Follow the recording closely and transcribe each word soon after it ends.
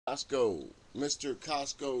Costco, Mr.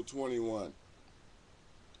 Costco 21.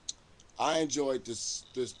 I enjoyed this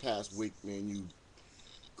past week, man. You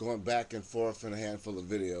going back and forth in a handful of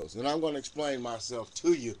videos, and I'm going to explain myself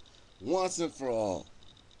to you once and for all.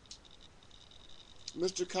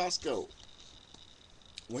 Mr. Costco,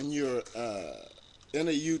 when you're in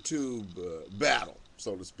a YouTube battle,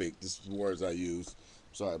 so to speak, this is the words I use.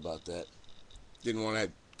 Sorry about that. Didn't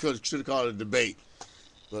want to. Should have called it a debate,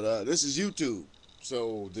 but this is YouTube,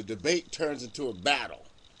 so the debate turns into a battle.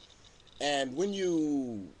 And when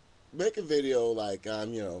you make a video like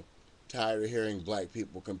I'm, tired of hearing black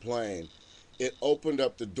people complain, it opened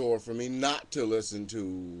up the door for me not to listen to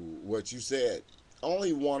what you said.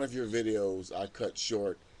 Only one of your videos I cut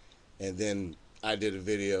short, and then I did a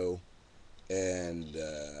video, and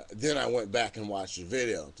then I went back and watched the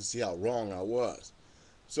video to see how wrong I was.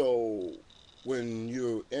 So when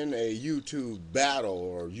you're in a YouTube battle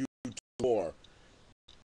or YouTube war,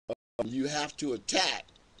 you have to attack.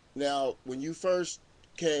 Now, when you first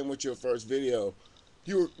came with your first video,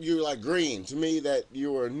 you were like green to me, that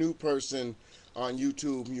you were a new person on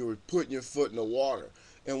YouTube and you were putting your foot in the water.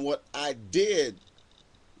 And what I did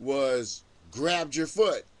was grabbed your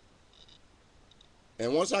foot.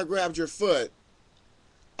 And once I grabbed your foot,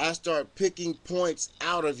 I started picking points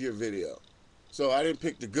out of your video. So I didn't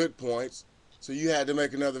pick the good points, so you had to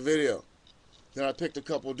make another video. Then I picked a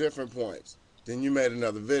couple different points. Then you made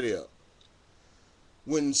another video.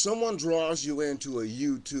 When someone draws you into a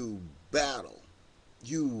YouTube battle,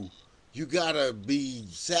 you gotta be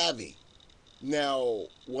savvy. Now,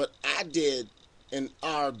 what I did in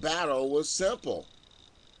our battle was simple.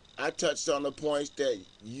 I touched on the points that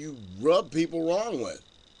you rub people wrong with,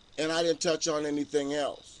 and I didn't touch on anything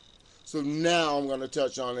else. So now I'm gonna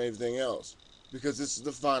touch on anything else because this is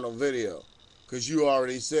the final video. Because you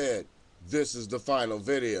already said this is the final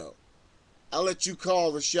video. I'll let you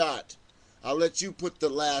call the shot. I'll let you put the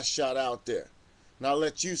last shot out there. And I'll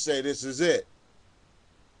let you say this is it.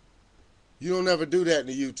 You don't ever do that in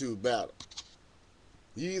a YouTube battle.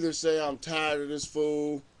 You either say I'm tired of this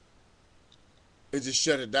fool and just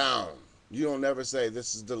shut it down. You don't ever say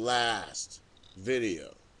this is the last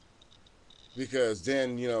video. Because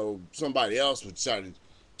then, somebody else would start to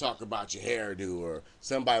talk about your hairdo, or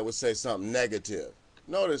somebody would say something negative.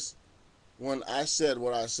 Notice when I said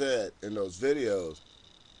what I said in those videos,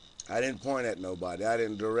 I didn't point at nobody. I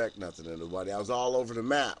didn't direct nothing at nobody. I was all over the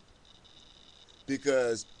map.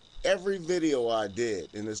 Because every video I did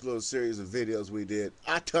in this little series of videos we did,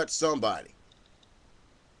 I touched somebody.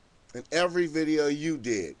 And every video you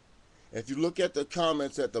did, if you look at the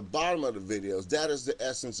comments at the bottom of the videos, that is the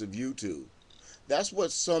essence of YouTube. That's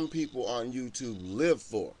what some people on YouTube live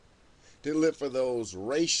for. They live for those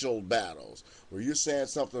racial battles where you're saying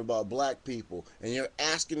something about black people and you're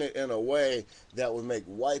asking it in a way that would make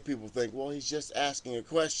white people think, well, he's just asking a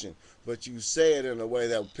question. But you say it in a way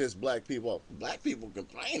that would piss black people off. Black people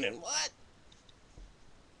complaining, what?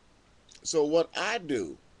 So what I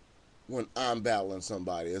do when I'm battling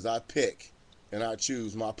somebody is I pick and I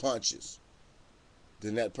choose my punches.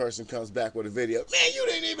 Then that person comes back with a video. Man, you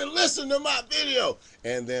didn't even listen to my video.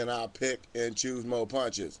 And then I pick and choose more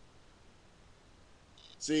punches.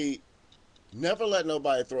 See, never let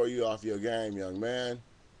nobody throw you off your game, young man.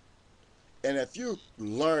 And if you're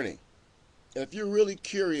learning, if you're really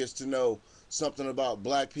curious to know something about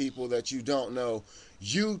black people that you don't know,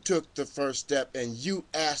 you took the first step and you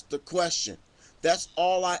asked the question. That's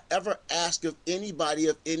all I ever ask of anybody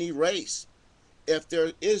of any race. If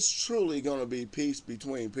there is truly going to be peace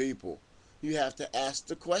between people, you have to ask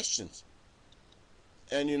the questions.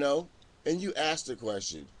 And and you ask the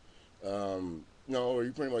question. No, or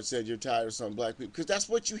you pretty much said you're tired of some black people, because that's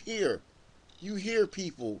what you hear. You hear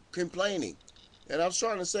people complaining. And I was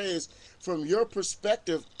trying to say is, from your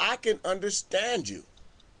perspective, I can understand you.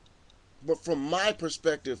 But from my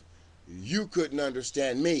perspective, you couldn't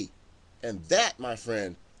understand me. And that, my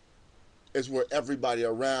friend, is where everybody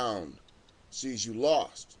around sees you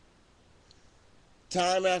lost.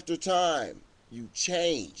 Time after time, you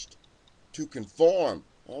changed to conform.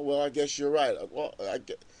 Oh, well, I guess you're right. Well,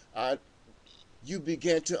 you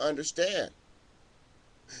began to understand.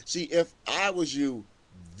 See, if I was you,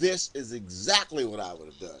 this is exactly what I would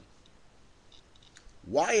have done.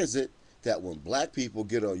 Why is it that when black people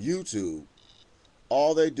get on YouTube,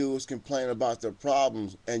 all they do is complain about their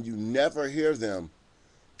problems, and you never hear them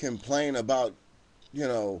complain about,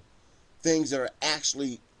 things that are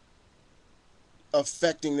actually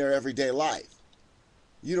affecting their everyday life?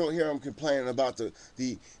 You don't hear them complaining about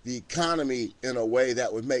the economy in a way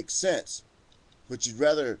that would make sense. But you'd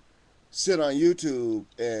rather sit on YouTube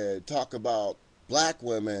and talk about black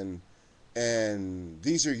women and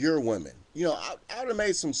these are your women. You know, I would have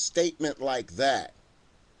made some statement like that,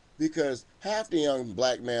 because half the young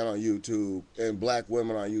black men on YouTube and black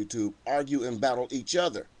women on YouTube argue and battle each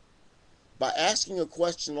other. By asking a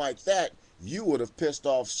question like that, you would have pissed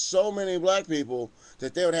off so many black people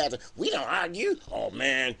that they would have to, we don't argue. Oh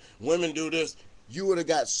man, women do this. You would have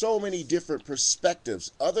got so many different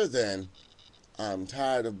perspectives other than, I'm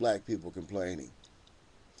tired of black people complaining.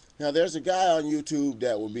 Now, there's a guy on YouTube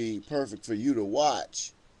that would be perfect for you to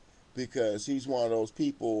watch, because he's one of those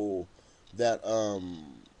people that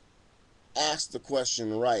asks the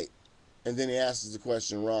question right and then he asks the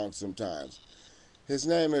question wrong sometimes. His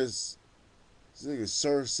name is, I think it's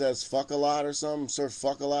Sir Says Fuck a Lot or something, Sir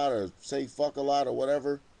Fuck a Lot or Say Fuck a Lot or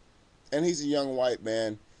whatever. And he's a young white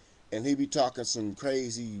man, and he be talking some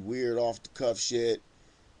crazy, weird, off the cuff shit.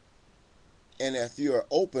 And if you're an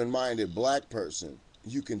open minded black person,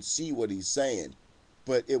 you can see what he's saying,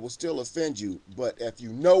 but it will still offend you. But if you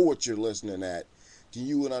know what you're listening at, then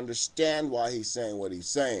you would understand why he's saying what he's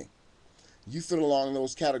saying. You fit along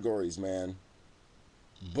those categories, man.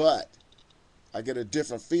 But I get a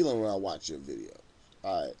different feeling when I watch your video.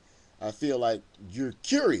 I feel like you're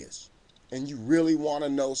curious and you really want to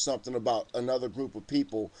know something about another group of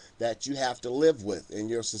people that you have to live with in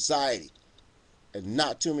your society. And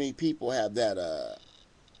not too many people have that,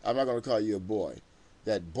 I'm not going to call you a boy,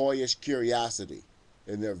 that boyish curiosity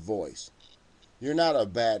in their voice. You're not a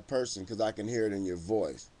bad person because I can hear it in your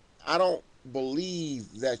voice. I don't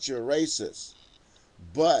believe that you're racist,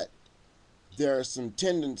 but there are some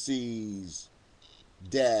tendencies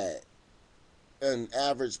that an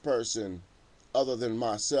average person other than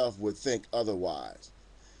myself would think otherwise.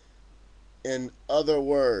 In other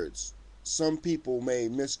words, some people may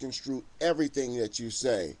misconstrue everything that you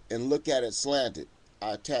say and look at it slanted.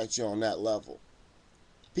 I attack you on that level.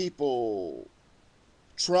 People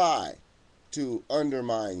try to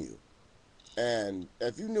undermine you. And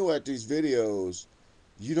if you're new at these videos,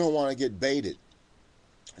 you don't want to get baited.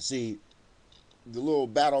 See, the little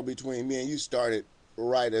battle between me and you started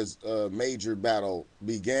right as a major battle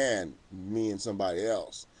began, me and somebody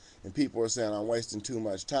else. And people are saying I'm wasting too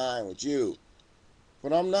much time with you.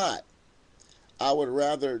 But I'm not. I would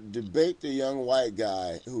rather debate the young white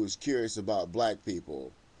guy who is curious about black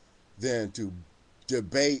people than to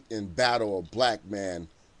debate and battle a black man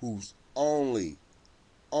whose only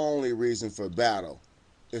reason for battle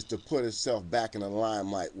is to put himself back in the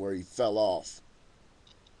limelight where he fell off.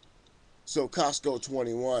 So Costco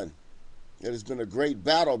 21, it has been a great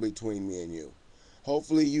battle between me and you.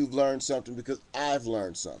 Hopefully you've learned something, because I've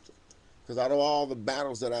learned something. Because out of all the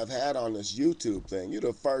battles that I've had on this YouTube thing, you're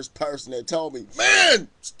the first person that told me, man,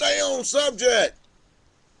 stay on subject.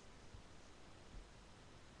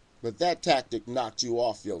 But that tactic knocked you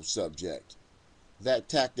off your subject. That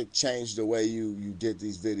tactic changed the way you did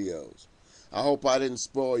these videos. I hope I didn't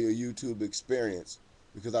spoil your YouTube experience,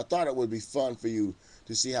 because I thought it would be fun for you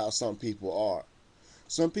to see how some people are.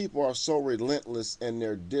 Some people are so relentless in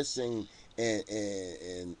their dissing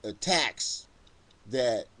and attacks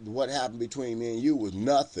that what happened between me and you was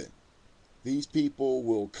nothing. These people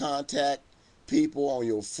will contact people on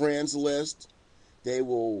your friends list. They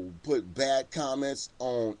will put bad comments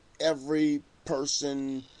on every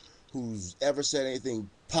person who's ever said anything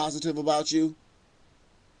positive about you.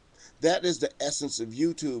 That is the essence of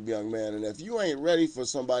YouTube, young man. And if you ain't ready for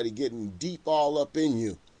somebody getting deep all up in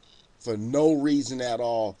you for no reason at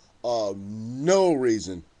all, no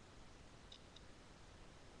reason,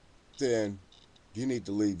 then you need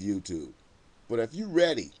to leave YouTube. But if you're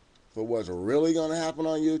ready for what's really going to happen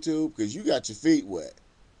on YouTube, because you got your feet wet,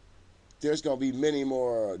 there's going to be many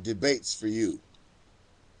more debates for you.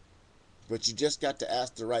 But you just got to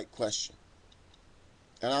ask the right question.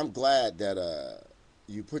 And I'm glad that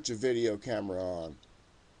you put your video camera on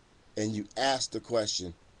and you asked the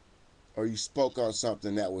question, or you spoke on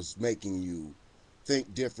something that was making you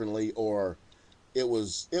think differently, or it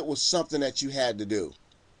was something that you had to do.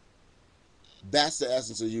 That's the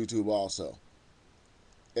essence of YouTube also.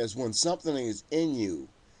 Is when something is in you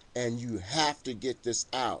and you have to get this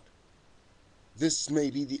out. This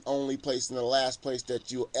may be the only place and the last place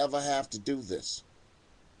that you'll ever have to do this.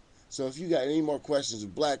 So if you got any more questions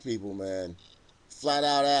of black people, man, flat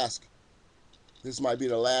out ask. This might be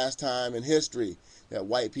the last time in history that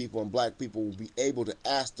white people and black people will be able to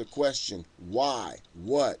ask the question, why?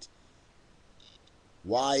 What?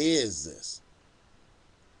 Why is this?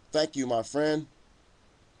 Thank you, my friend,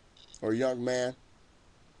 or young man,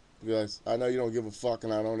 because I know you don't give a fuck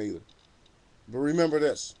and I don't either. But remember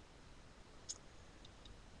this.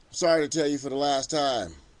 I'm sorry to tell you for the last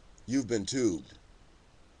time, you've been tubed.